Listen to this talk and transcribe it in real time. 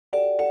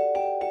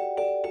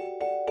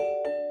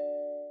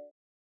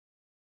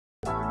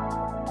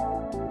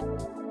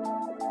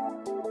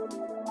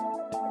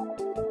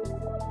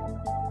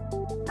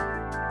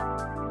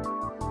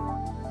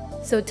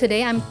So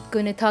today I'm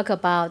going to talk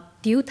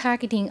about dual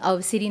targeting of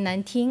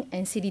CD19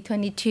 and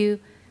CD22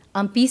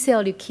 on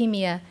B-cell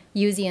leukemia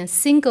using a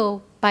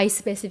single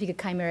bispecific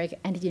chimeric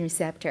antigen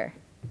receptor.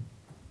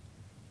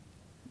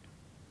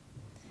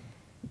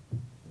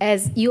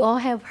 As you all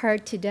have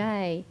heard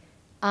today,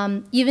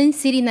 even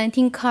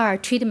CD19 CAR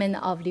treatment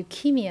of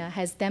leukemia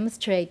has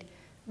demonstrated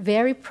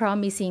very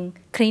promising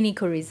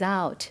clinical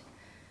result.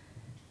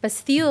 But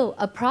still,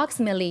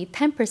 approximately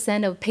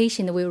 10% of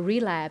patients will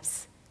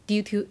relapse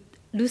due to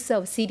loss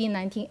of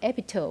CD19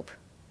 epitope.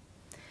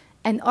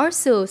 And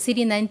also,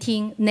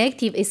 CD19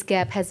 negative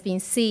ScFv has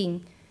been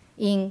seen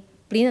in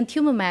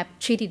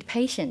blinatumomab-treated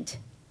patients.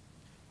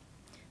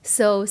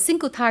 So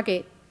single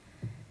target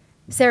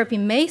therapy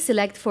may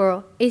select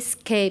for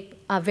escape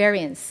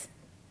variants,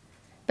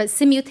 but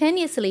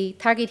simultaneously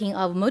targeting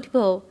of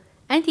multiple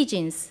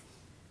antigens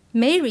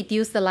may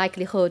reduce the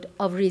likelihood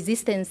of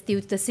resistance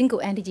due to the single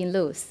antigen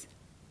loss.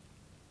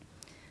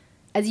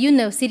 As you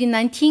know,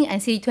 CD19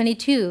 and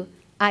CD22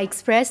 are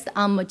expressed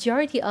on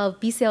majority of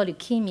B-cell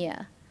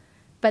leukemia,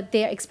 but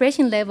their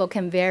expression level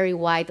can vary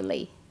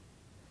widely.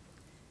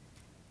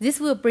 This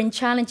will bring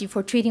challenges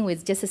for treating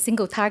with just a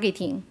single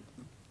targeting.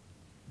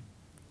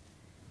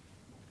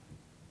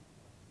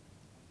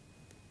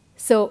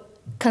 So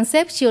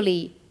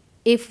conceptually,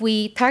 if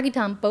we target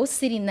on both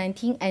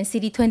CD19 and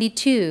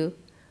CD22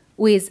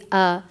 with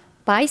a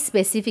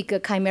bispecific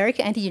chimeric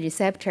antigen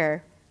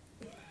receptor,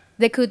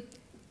 they could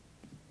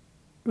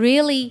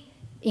really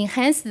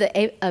enhance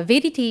the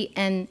avidity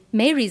and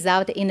may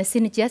result in a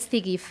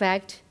synergistic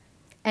effect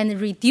and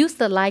reduce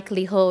the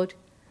likelihood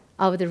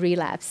of the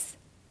relapse,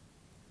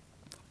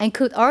 and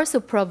could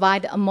also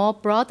provide a more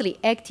broadly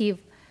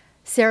active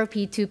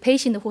therapy to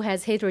patients who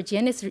has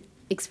heterogeneous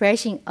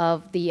expression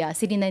of the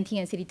CD19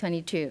 and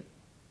CD22.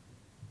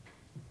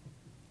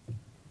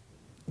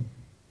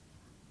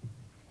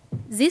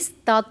 This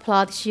dot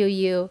plot shows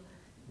you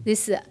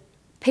this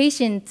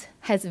patient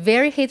has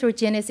very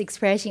heterogeneous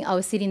expression of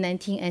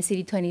CD19 and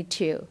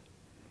CD22.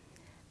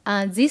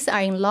 These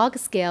are in log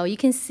scale. You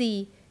can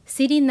see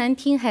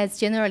CD19 has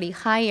generally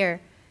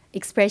higher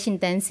expression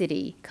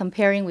density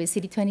comparing with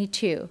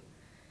CD22,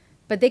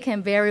 but they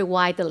can vary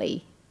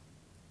widely.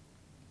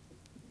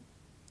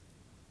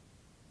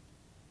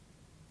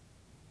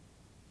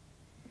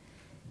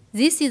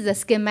 This is a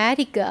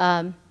schematic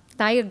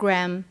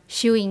diagram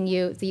showing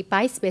you the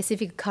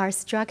bispecific CAR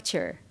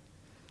structure.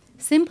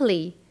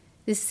 Simply,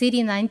 the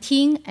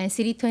CD19 and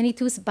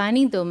CD22's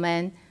binding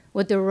domain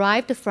were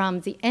derived from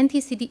the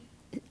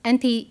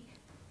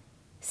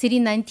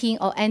anti-CD19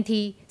 or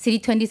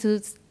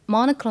anti-CD22's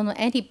monoclonal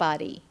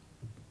antibody.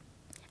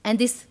 And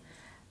these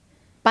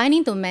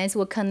binding domains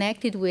were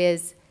connected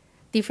with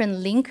different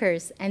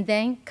linkers and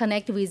then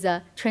connected with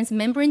a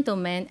transmembrane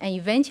domain and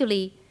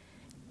eventually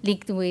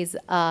linked with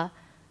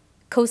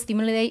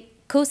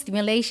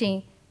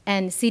co-stimulation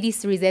and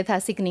CD3 zeta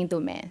signaling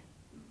domain.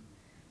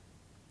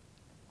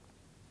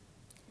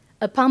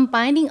 Upon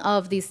binding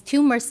of this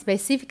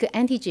tumor-specific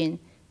antigen,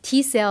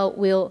 T cell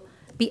will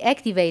be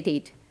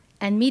activated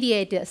and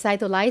mediate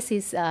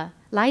cytolysis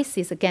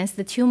lysis against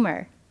the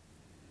tumor.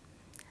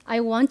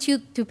 I want you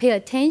to pay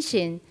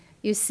attention.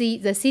 You see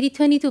the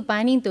CD22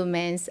 binding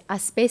domains are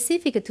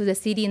specific to the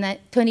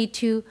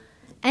CD22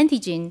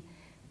 antigen.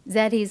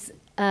 That is,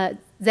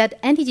 that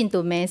antigen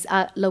domains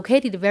are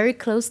located very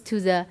close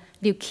to the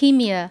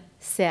leukemia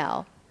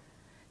cell.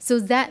 So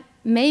that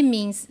may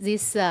mean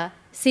this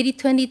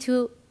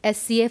CD22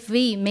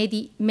 ScFv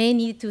may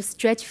need to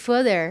stretch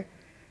further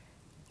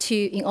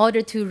in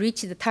order to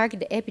reach the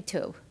target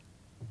epitope.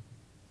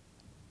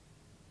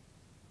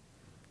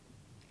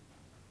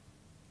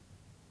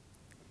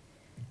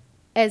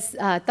 As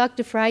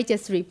Dr. Fry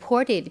just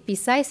reported,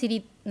 besides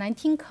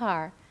CD19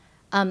 CAR,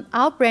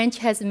 our branch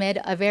has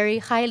made a very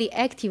highly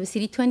active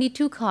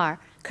CD22 CAR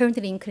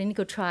currently in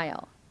clinical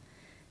trial.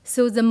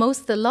 So the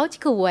most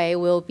logical way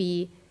will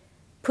be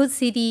put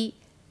CD19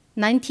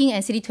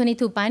 and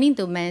CD22 binding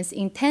domains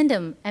in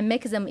tandem and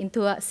make them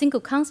into a single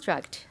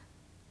construct.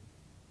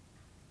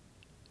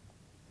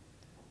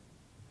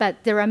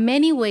 But there are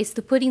many ways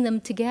to putting them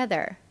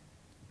together,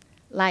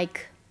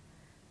 like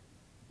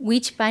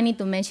which binding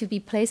domain should be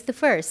placed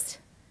first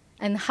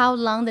and how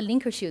long the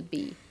linker should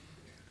be.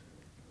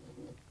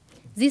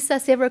 These are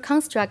several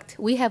constructs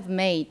we have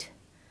made.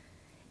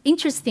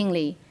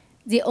 Interestingly,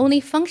 the only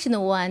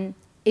functional one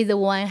is the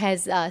one that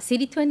has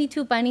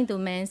CD22 binding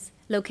domains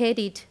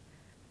located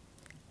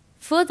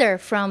further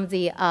from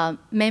the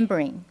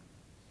membrane.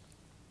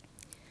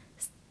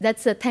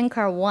 That's a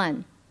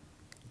TANCAR1.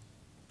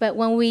 But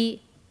when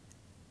we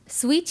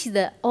switch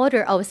the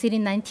order of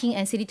CD19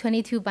 and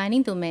CD22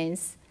 binding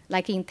domains,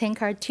 like in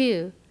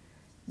TANCAR2,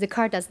 the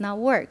CAR does not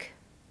work.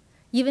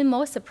 Even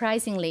more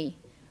surprisingly,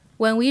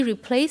 when we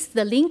replace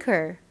the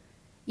linker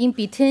in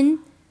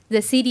between the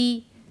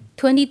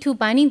CD22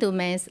 binding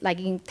domains, like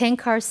in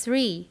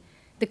TANCAR3,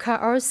 the CAR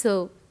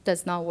also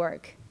does not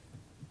work.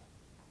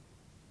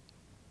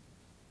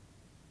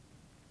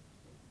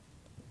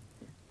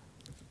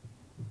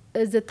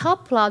 The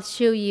top plot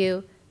shows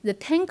you the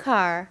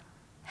TANCAR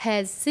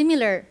has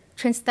similar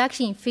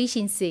transduction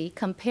efficiency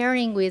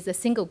comparing with the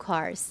single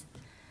CARs.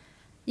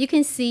 You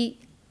can see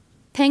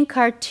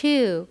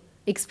CAR2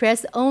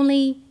 express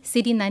only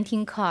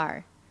CD19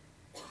 CAR,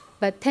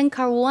 but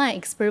CAR1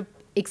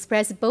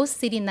 express both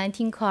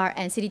CD19 CAR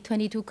and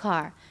CD22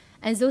 CAR,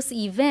 and those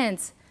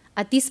events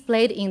are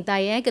displayed in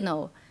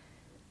diagonal.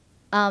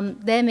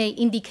 They may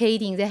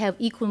indicating they have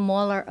equal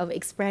molar of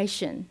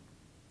expression.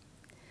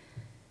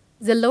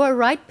 The lower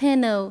right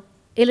panel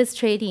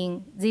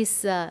illustrating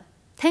this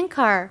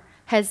CAR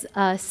has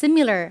a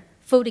similar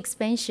fold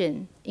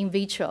expansion in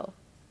vitro.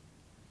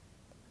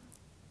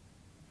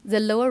 The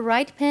lower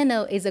right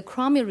panel is a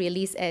chromium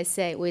release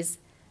assay with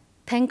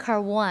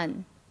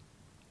CAR1.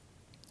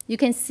 You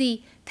can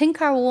see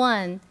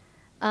CAR1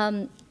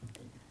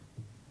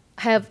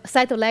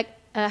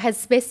 has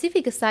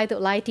specific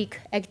cytolytic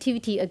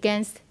activity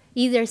against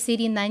either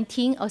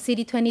CD19 or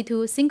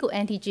CD22 single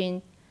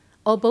antigen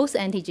or both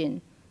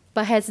antigen,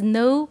 but has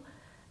no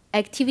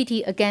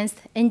activity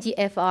against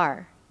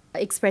NGFR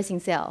expressing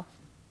cell.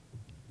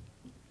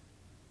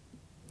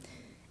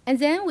 And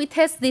then we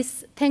test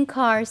these 10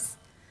 CARs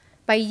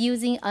by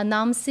using a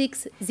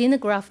NOM6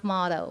 xenograft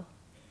model.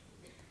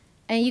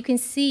 And you can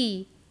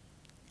see,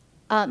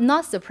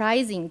 not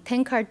surprising,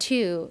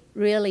 CAR2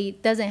 really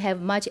doesn't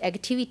have much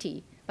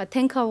activity, but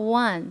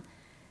CAR1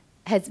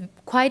 has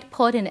quite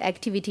potent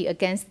activity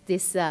against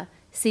this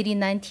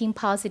CD19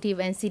 positive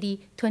and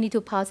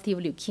CD22 positive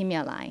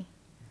leukemia line.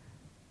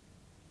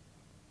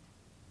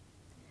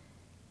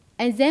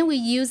 And then we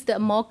used a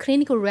more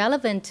clinical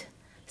relevant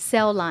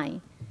cell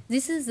line.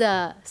 This is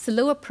a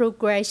slower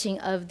progression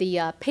of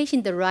the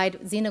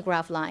patient-derived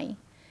xenograft line.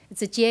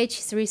 It's a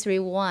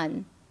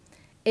GH331.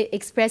 It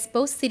expresses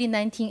both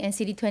CD19 and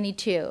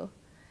CD22.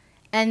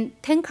 And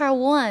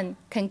CAR1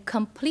 can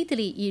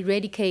completely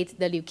eradicate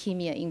the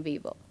leukemia in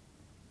vivo.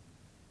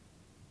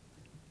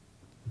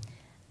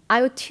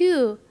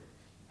 IO2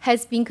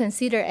 has been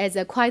considered as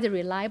a quite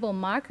reliable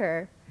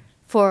marker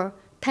for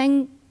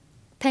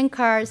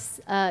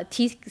CAR's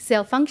T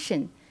cell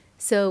function.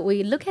 So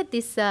we look at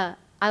this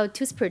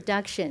IO2's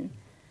production.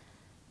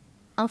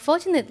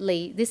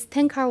 Unfortunately, this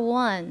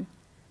CAR1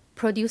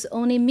 produces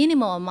only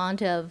minimal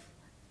amount of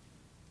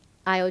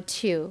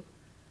IO2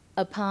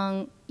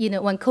 upon,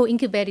 when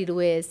co-incubated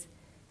with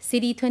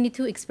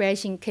CD22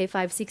 expression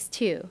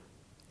K562.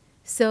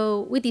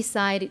 So we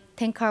decided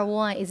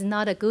CAR1 is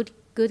not a good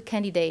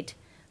candidate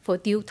for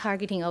dual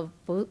targeting of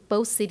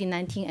both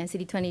CD19 and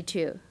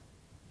CD22.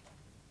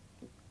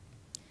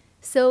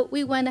 So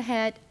we went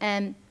ahead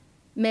and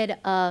made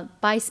a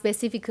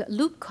bispecific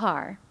loop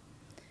CAR.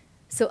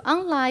 So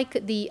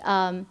unlike the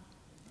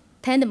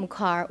Tandem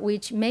CAR,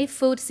 which may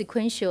fold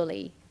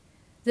sequentially,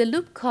 the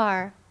loop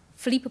CAR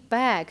flip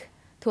back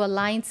to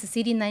align the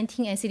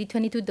CD19 and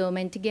CD22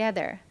 domain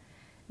together.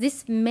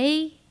 This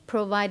may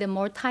provide a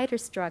more tighter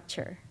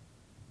structure.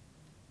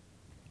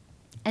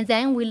 And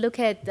then we look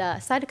at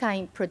the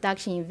cytokine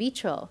production in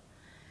vitro.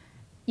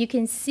 You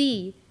can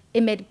see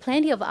it made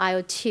plenty of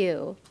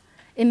IO2.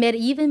 It made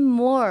even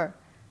more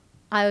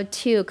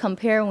IO2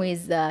 compared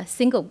with the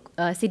single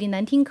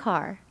CD19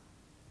 CAR.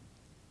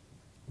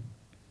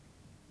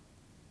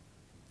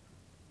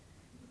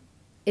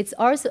 It's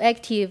also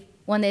active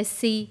when they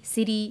see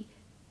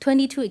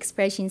CD22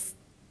 expression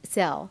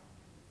cell.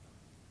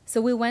 So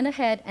we went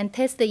ahead and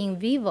tested in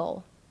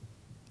vivo.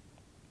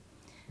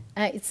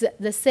 It's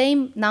the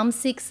same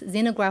NOM6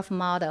 xenograft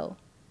model.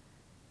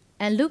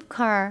 And loop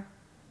CAR,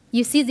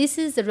 you see this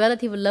is a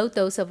relatively low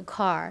dose of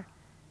CAR.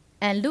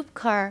 And loop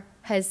CAR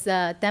has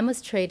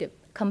demonstrated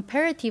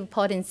comparative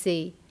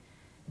potency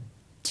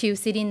to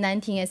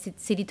CD19 and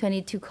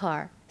CD22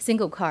 CAR,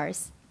 single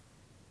CARs.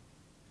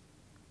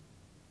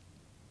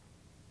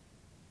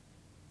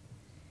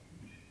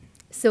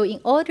 So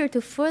in order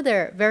to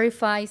further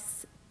verify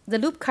the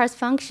loop CAR's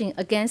function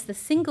against the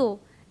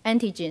single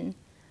antigen,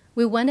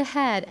 we went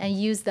ahead and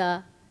used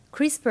the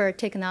CRISPR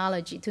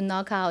technology to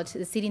knock out the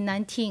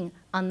CD19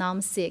 on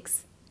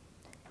NOM6.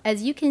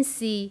 As you can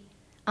see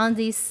on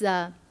this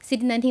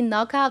CD19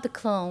 knockout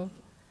clone,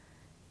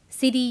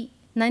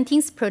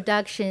 CD19's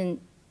production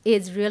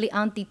is really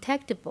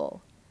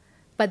undetectable,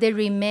 but the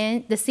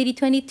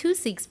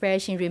CD22's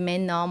expression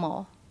remain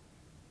normal.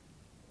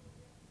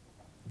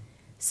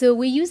 So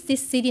we used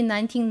this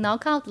CD19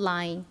 knockout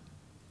line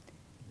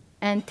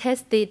and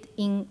tested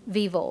in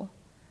vivo.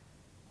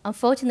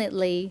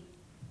 Unfortunately,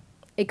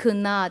 it could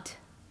not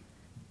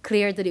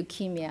clear the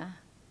leukemia.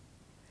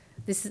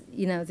 This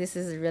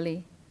is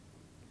really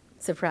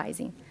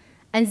surprising.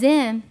 And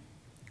then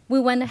we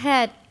went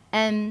ahead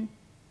and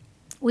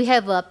we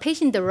have a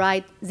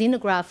patient-derived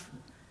xenograft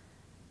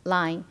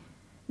line.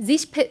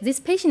 This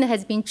patient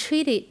has been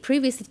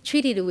previously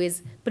treated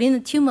with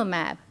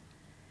blinatumomab,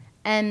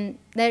 and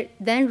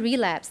then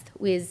relapsed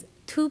with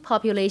two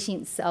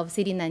populations of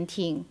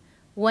CD19.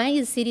 One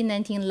is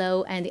CD19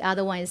 low, and the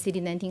other one is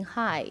CD19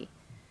 high.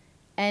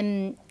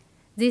 And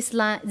this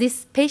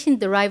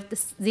patient-derived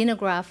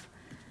xenograft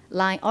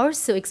line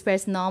also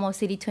expressed normal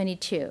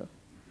CD22.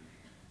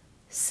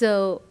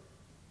 So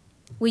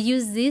we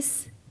use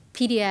this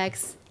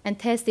PDX, and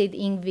tested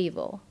in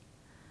vivo.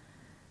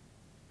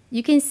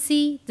 You can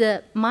see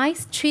the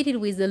mice treated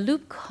with the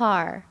loop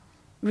CAR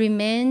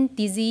remain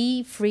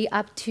disease-free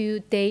up to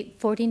day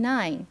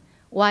 49,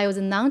 while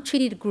the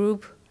non-treated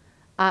group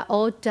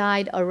all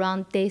died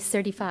around day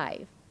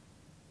 35.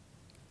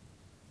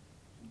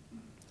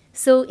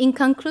 So in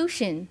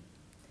conclusion,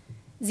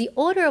 the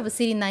order of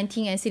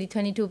CD19 and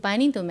CD22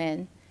 binding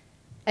domain,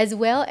 as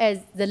well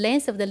as the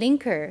length of the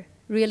linker,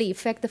 really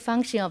affect the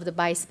function of the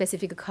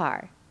bispecific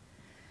CAR.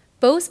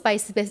 Both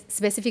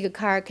bispecific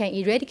CAR can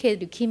eradicate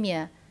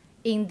leukemia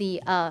in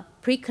the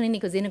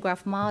preclinical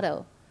xenograft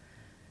model.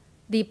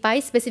 The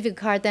bispecific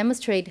CAR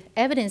demonstrate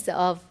evidence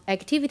of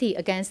activity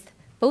against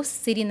both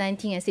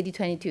CD19 and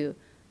CD22,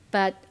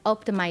 but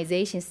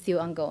optimization is still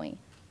ongoing.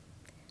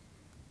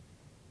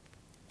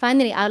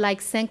 Finally, I'd like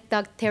to thank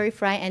Dr. Terry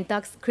Fry and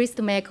Dr. Chris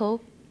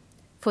Domecco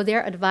for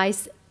their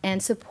advice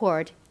and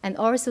support, and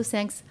also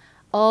thanks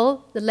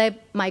all the lab,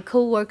 my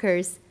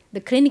co-workers,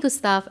 the clinical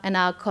staff, and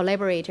our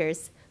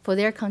collaborators for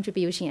their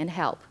contribution and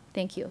help.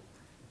 Thank you.